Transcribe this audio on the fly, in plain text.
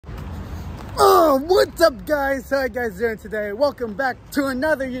Oh, what's up, guys? How you guys doing today? Welcome back to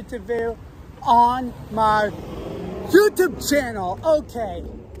another YouTube video on my YouTube channel. Okay,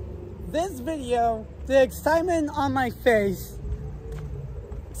 this video, the excitement on my face,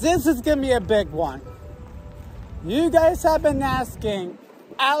 this is gonna be a big one. You guys have been asking,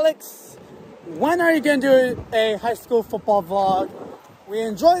 Alex, when are you gonna do a high school football vlog? We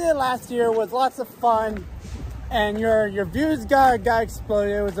enjoyed it last year, it was lots of fun. And your views got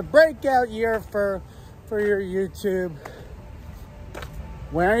exploded. It was a breakout year for your YouTube.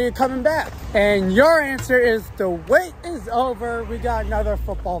 When are you coming back? And your answer is the wait is over. We got another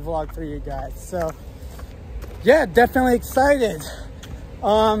football vlog for you guys. So yeah, definitely excited.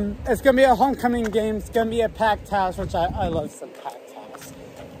 It's gonna be a homecoming game. It's gonna be a packed house, which I love some packed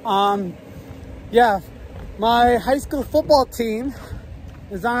house. Yeah, my high school football team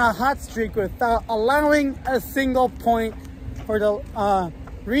is on a hot streak without allowing a single point for the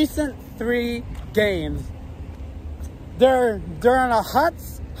recent 3 games. They're on a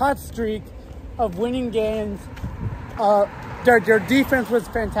hot streak of winning games. Their defense was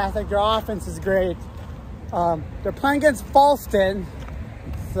fantastic. Their offense is great. They're playing against Fallston,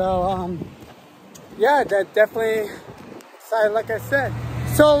 so yeah, that definitely excited, like I said.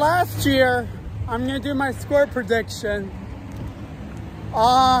 So last year, I'm gonna do my score prediction.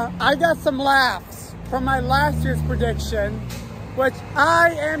 I got some laughs from my last year's prediction, which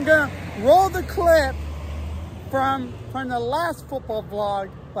I am gonna roll the clip from the last football vlog,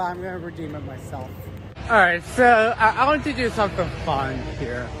 but I'm gonna redeem it myself. All right, so I want to do something fun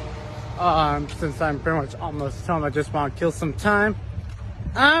here. Since I'm pretty much almost home, I just want to kill some time.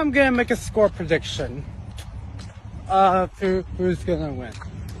 I'm gonna make a score prediction of who's gonna win.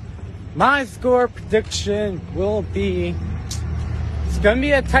 My score prediction will be, it's gonna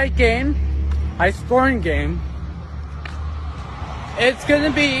be a tight game, high scoring game. It's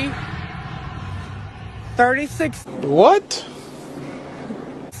gonna be 36. What?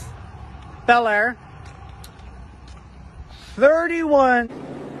 Bel Air. 31.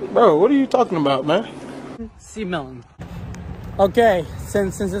 Bro, what are you talking about, man? C. Millen. Okay,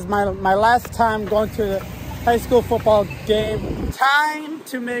 since it's my last time going to the high school football game, time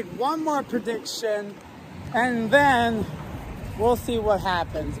to make one more prediction, and then we'll see what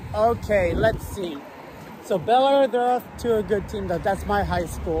happens. Okay, let's see. So Bel Air, they're off to a good team. That's my high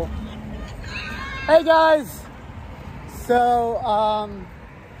school. Hey guys. So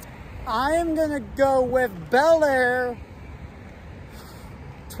I am gonna go with Bel Air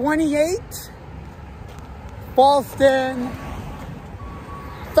 28, Fallston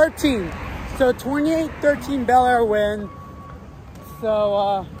 13. So 28-13 Bel Air win.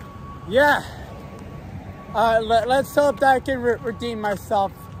 So yeah. Let's hope that I can redeem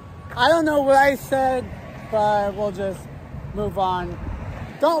myself. I don't know what I said, but we'll just move on.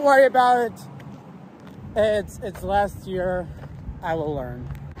 Don't worry about it. It's last year. I will learn.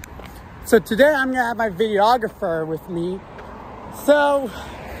 So today I'm gonna have my videographer with me. So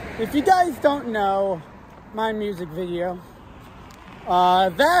if you guys don't know my music video,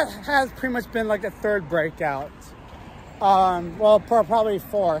 that has pretty much been like the 3rd breakout. Well, probably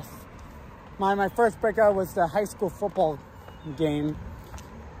 4th. My first breakout was the high school football game.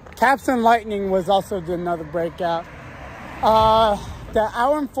 Caps and Lightning was also another breakout. The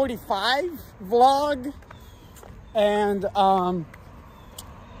hour and 45 vlog and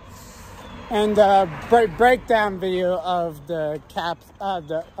breakdown video of the Caps,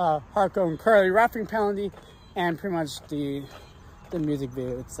 the Harco and Curly roughing penalty, and pretty much the music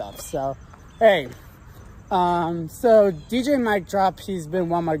video itself. So hey. So DJ Mike Drop, he's been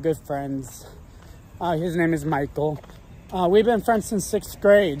one of my good friends. His name is Michael. We've been friends since 6th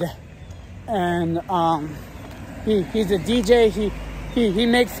grade. And he's a DJ. He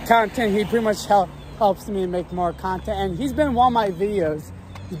makes content. He pretty much helps me make more content. And he's been in one of my videos.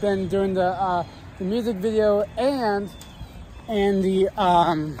 He's been doing the music video and the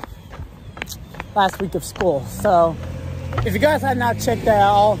last week of school. So if you guys have not checked that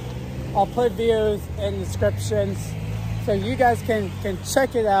out, I'll put videos in the descriptions so you guys can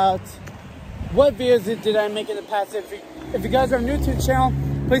check it out. What videos did I make in the past? If you guys are new to the channel,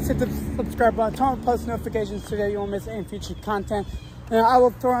 please hit the subscribe button, turn on post notifications so that you won't miss any future content. And I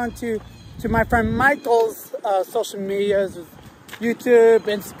will throw on to my friend Michael's social medias, YouTube,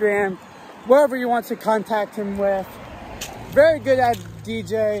 Instagram, wherever you want to contact him with. Very good at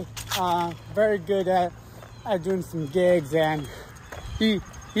DJ, very good at doing some gigs, and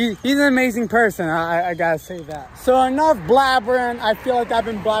He's an amazing person, I gotta say that. So enough blabbering. I feel like I've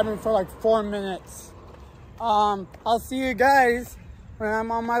been blabbering for like 4 minutes. I'll see you guys when I'm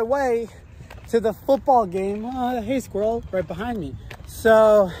on my way to the football game. Hey, squirrel, right behind me.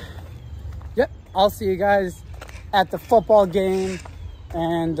 So I'll see you guys at the football game,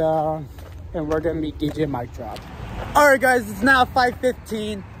 and we're gonna meet DJ Mic Drop. All right, guys, it's now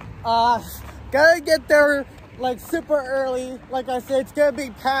 5:15. Gotta get there like super early. Like I said, it's gonna be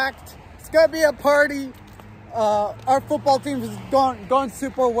packed. It's gonna be a party. Our football team is going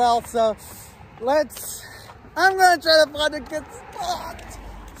super well, so I'm gonna try to find a good spot.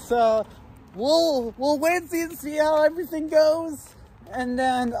 So we'll wait and see how everything goes, and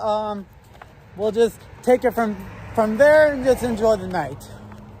then we'll just take it from there and just enjoy the night.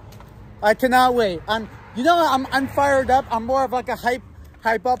 I cannot wait. I'm fired up. I'm more of like a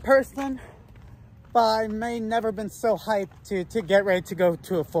hype up person, but I may never been so hyped to get ready to go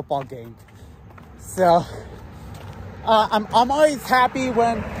to a football game. So I'm always happy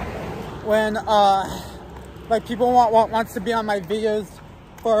when like people wants to be on my videos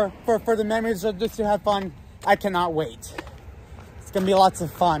for the memories or just to have fun. I cannot wait. It's gonna be lots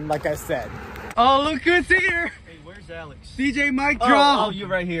of fun, like I said. Oh, look who's here! Hey, where's Alex? DJ Mic Drop. Oh, you're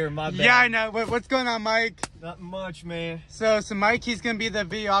right here. My bad. Yeah, I know. What's going on, Mike? Not much, man. So Mike, he's gonna be the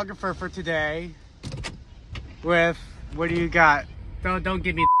videographer for today. With what do you got? Don't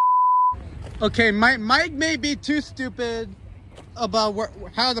give me. Okay, Mike may be too stupid about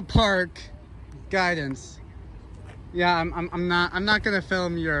how to park. Guidance. Yeah, I'm not gonna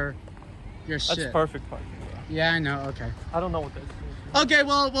film your shit. That's perfect parking. Yeah, I know. Okay. I don't know what that is. Okay,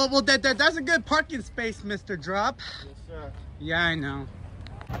 well, that's a good parking space, Mr. Drop. Yes, sir. Yeah, I know.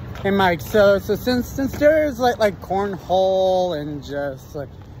 Hey, Mike. So since there's like cornhole and just like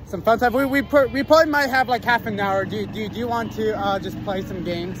some fun stuff, we probably might have like half an hour. Do you want to just play some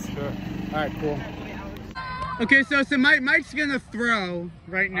games? Sure. All right, cool. Okay, so Mike's gonna throw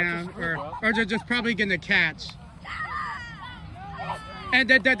right now, or just probably gonna catch. And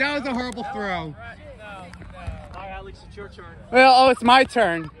that was a horrible throw. No. All right, Alex, it's your turn. Well, it's my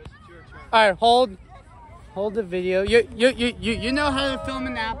turn. Yes, it's your turn. All right, hold the video. You know how to film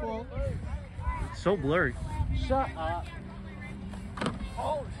an apple. It's so blurry. Shut up.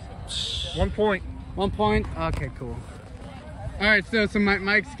 1 point. 1 point. Okay, cool. All right, so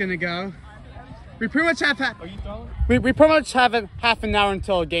Mike's gonna go. We pretty much have Are you throwing? we pretty much have half an hour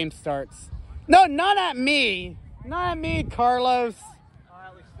until a game starts. No, not at me. Not at me, Carlos.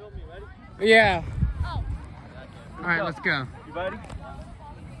 Alex, film me. Ready? Yeah. Oh. All right, let's go. You ready?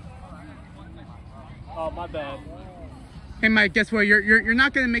 Oh, my bad. Hey, Mike, guess what? You're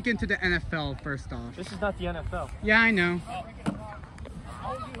not gonna make it into the NFL. First off. This is not the NFL. Yeah, I know.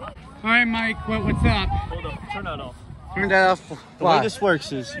 All right, Mike. What's up? Hold up. Turn that off. Turn that off. The way this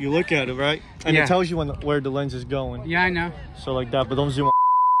works is you look at it, right? And Yeah. it tells you where the lens is going. Yeah, I know. So like that, but don't zoom.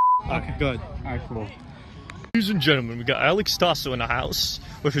 Okay, good. All right, cool. Ladies and gentlemen, we got Alex Tasso in the house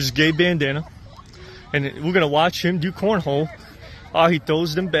with his gay bandana. And we're going to watch him do cornhole while he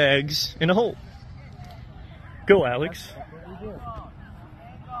throws them bags in a hole. Go, Alex.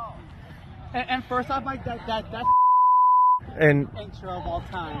 And first off, Mike, that's And intro of all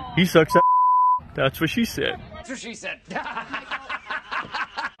time. he sucks at. That's what she said. That's what she said.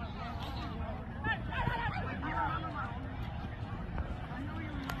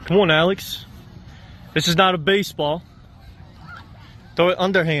 Come on, Alex. This is not a baseball. Throw it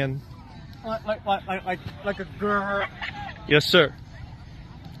underhand. like a girl. Yes, sir.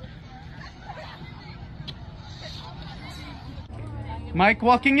 Mike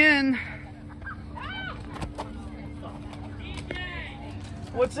walking in.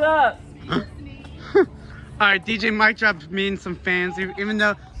 What's up? All right, DJ Mic Drop me and some fans. Even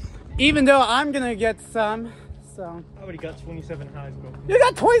though I'm gonna get some. So. I already got 27 highs, bro. You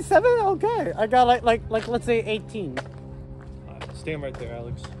got 27? Okay. I got like let's say 18. Stand right there,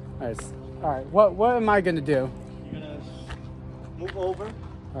 Alex. Nice. All right. What am I gonna do? You're gonna move over.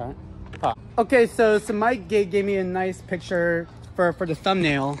 All right. Okay. So Mike gave me a nice picture for the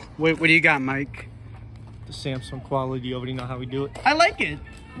thumbnail. What do you got, Mike? The Samsung quality. You already know how we do it. I like it.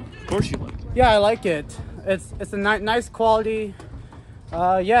 Of course you like it. Yeah, I like it. It's a nice quality.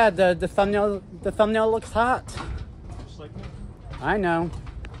 Yeah, the thumbnail looks hot. Just like me. I know.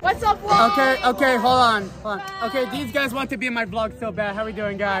 What's up, vlog? Okay, hold on. Okay, these guys want to be in my vlog so bad. How we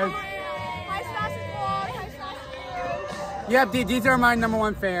doing, guys? Hi, Stas's vlog. Hi, Stas's vlog. Yep, these are my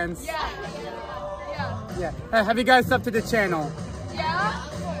 #1 fans. Yeah. Yeah. Have you guys subbed to the channel? Yeah.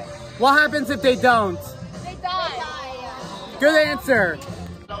 What happens if they don't? They die. Good answer.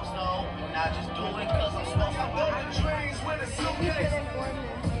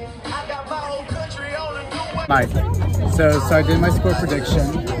 Mike, so I did my score prediction.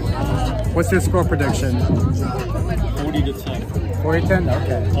 What's your score prediction? 40 to 10. 40 10?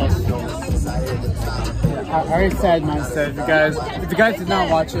 Okay. I already said mine, so if you guys did not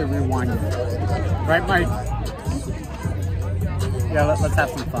watch it, rewind it. Right, Mike? Yeah, let's have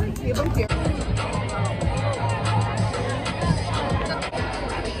some fun.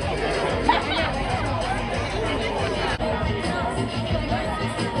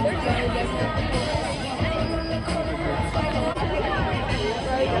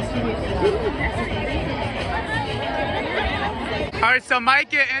 All right, so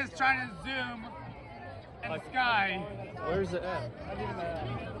Micah is trying to zoom in the sky. Where's it at?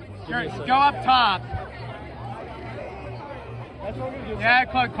 Go up top. Yeah,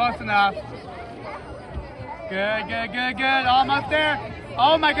 close enough. Good, good, good, good. Almost there.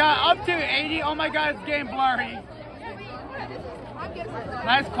 Oh my God, up to 80. Oh my God, it's getting blurry.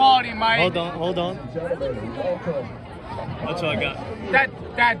 Nice quality, Mike. Hold on. That's what I got.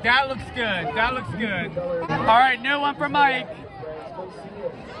 That looks good. That looks good. All right, new one for Mike.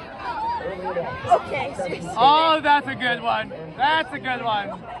 Okay, seriously. Oh, that's a good one. That's a good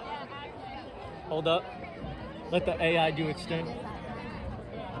one. Hold up. Let the AI do its thing.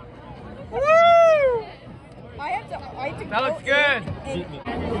 Woo! I have to That looks good.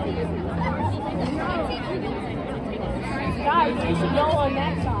 Guys, you should go on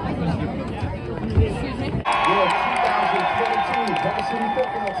that side. Excuse me. Your 2022 varsity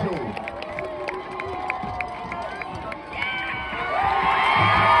football team.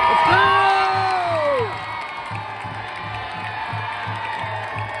 Let's go!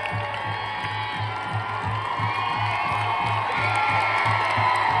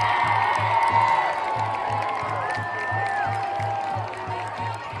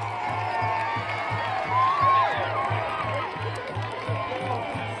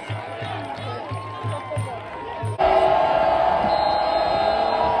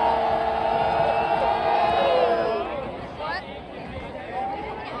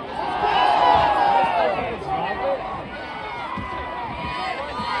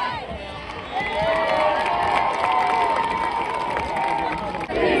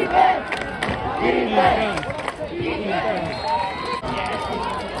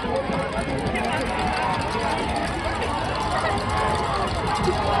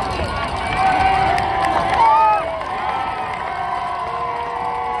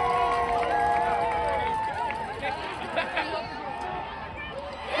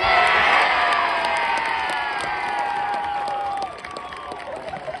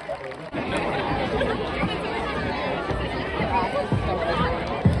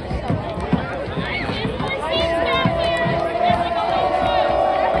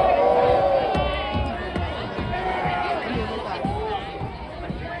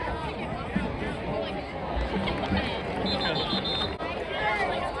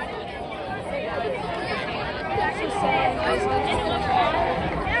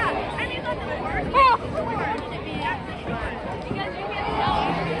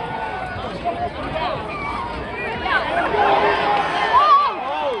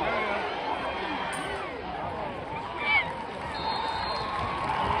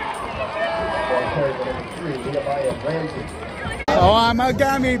 Oh, I'm a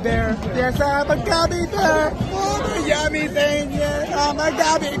gummy bear. Yes, I'm a gummy bear. Oh, the yummy thing. Yes, I'm a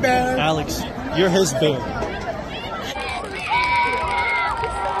gummy bear. Alex, you're his bear.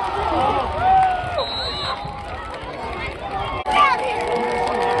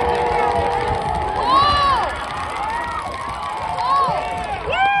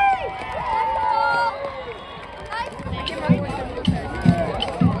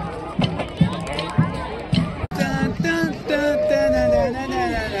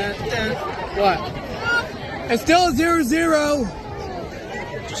 What? It's still 0-0.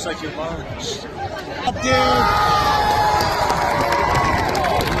 Just like your lunch. Up, dude.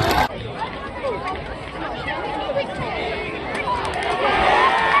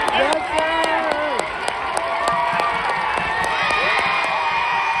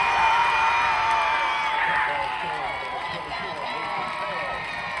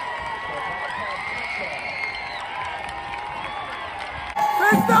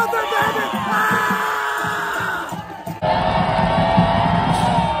 It's not the baby!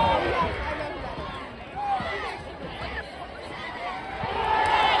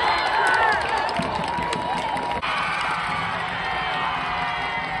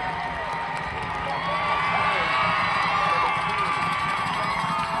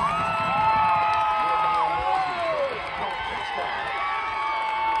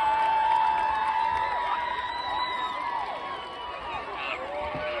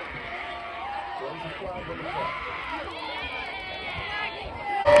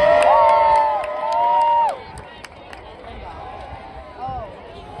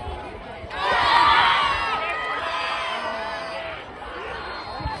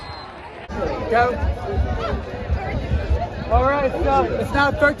 Go. All right, so it's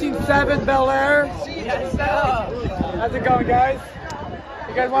now 13-7 Bel Air. Yes, sir. How's it going, guys?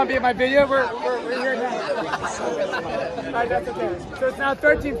 You guys want to be in my video? We're here now. All right, that's okay. So it's now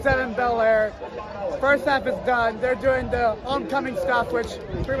 13-7 Bel Air. First half is done. They're doing the homecoming stuff, which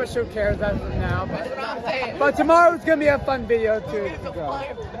pretty much who cares as of now. But tomorrow it's going to be a fun video, too.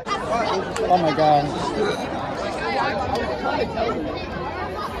 Oh, my God.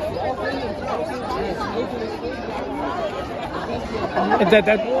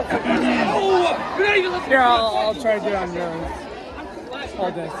 Here, I'll try to do it on yours.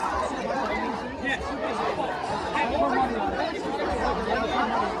 Hold this.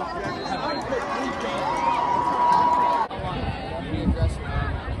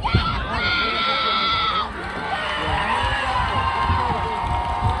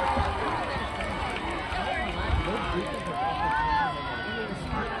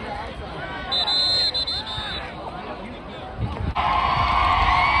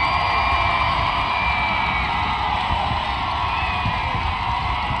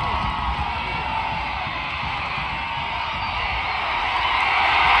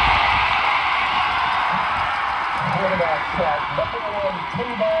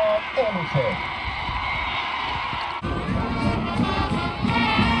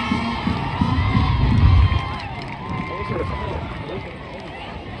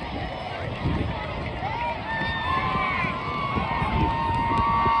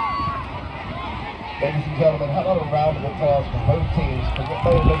 Ladies and gentlemen, how about a round of applause for both teams for what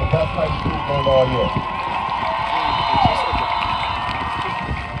may have been the best high school game all year.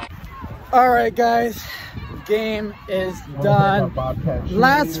 All right, guys, game is done.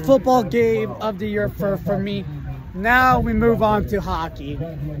 Last football game of the year for me. Now we move on to hockey.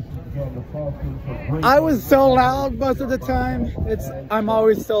 I was so loud most of the time. I'm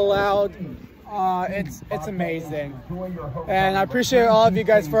always so loud. It's amazing, and I appreciate all of you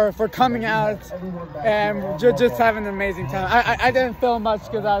guys for coming out and just having an amazing time. I didn't film much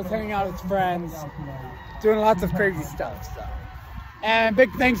because I was hanging out with friends, doing lots of crazy stuff. So. And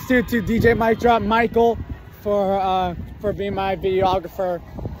big thanks to DJ Mic Drop Michael for being my videographer,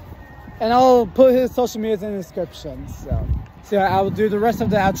 and I'll put his social media in the description. So I will do the rest of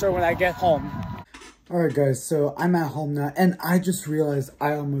the outro when I get home. Alright guys, so I'm at home now, and I just realized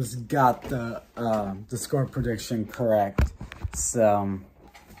I almost got the score prediction correct. So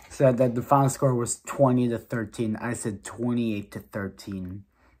that the final score was 20-13. I said 28-13.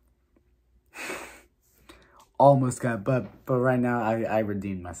 Almost got, but right now I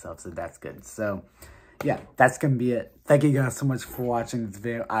redeemed myself, so that's good. So yeah, that's gonna be it. Thank you guys so much for watching this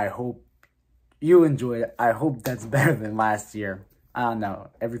video. I hope you enjoyed it. I hope that's better than last year. I don't know.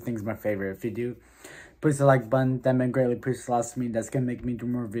 Everything's my favorite. If you do, please hit the like button. That meant greatly appreciates a lot to me. That's going to make me do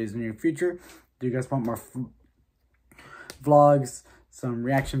more videos in the near future. Do you guys want more vlogs, some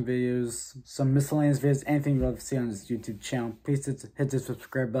reaction videos, some miscellaneous videos, anything you'd love to see on this YouTube channel? Please hit the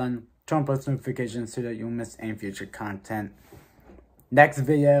subscribe button. Turn on post notifications so that you won't miss any future content. Next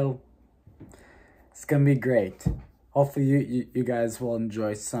video, it's going to be great. Hopefully you guys will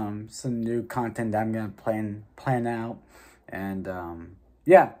enjoy some new content that I'm going to plan out. And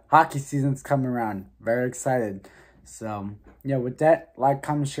yeah, hockey season's coming around. Very excited. So yeah, with that, like,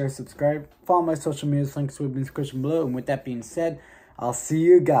 comment, share, subscribe. Follow my social media links will be in the description below. And with that being said, I'll see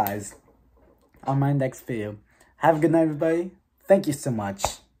you guys on my next video. Have a good night, everybody. Thank you so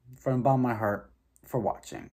much from the bottom of my heart for watching.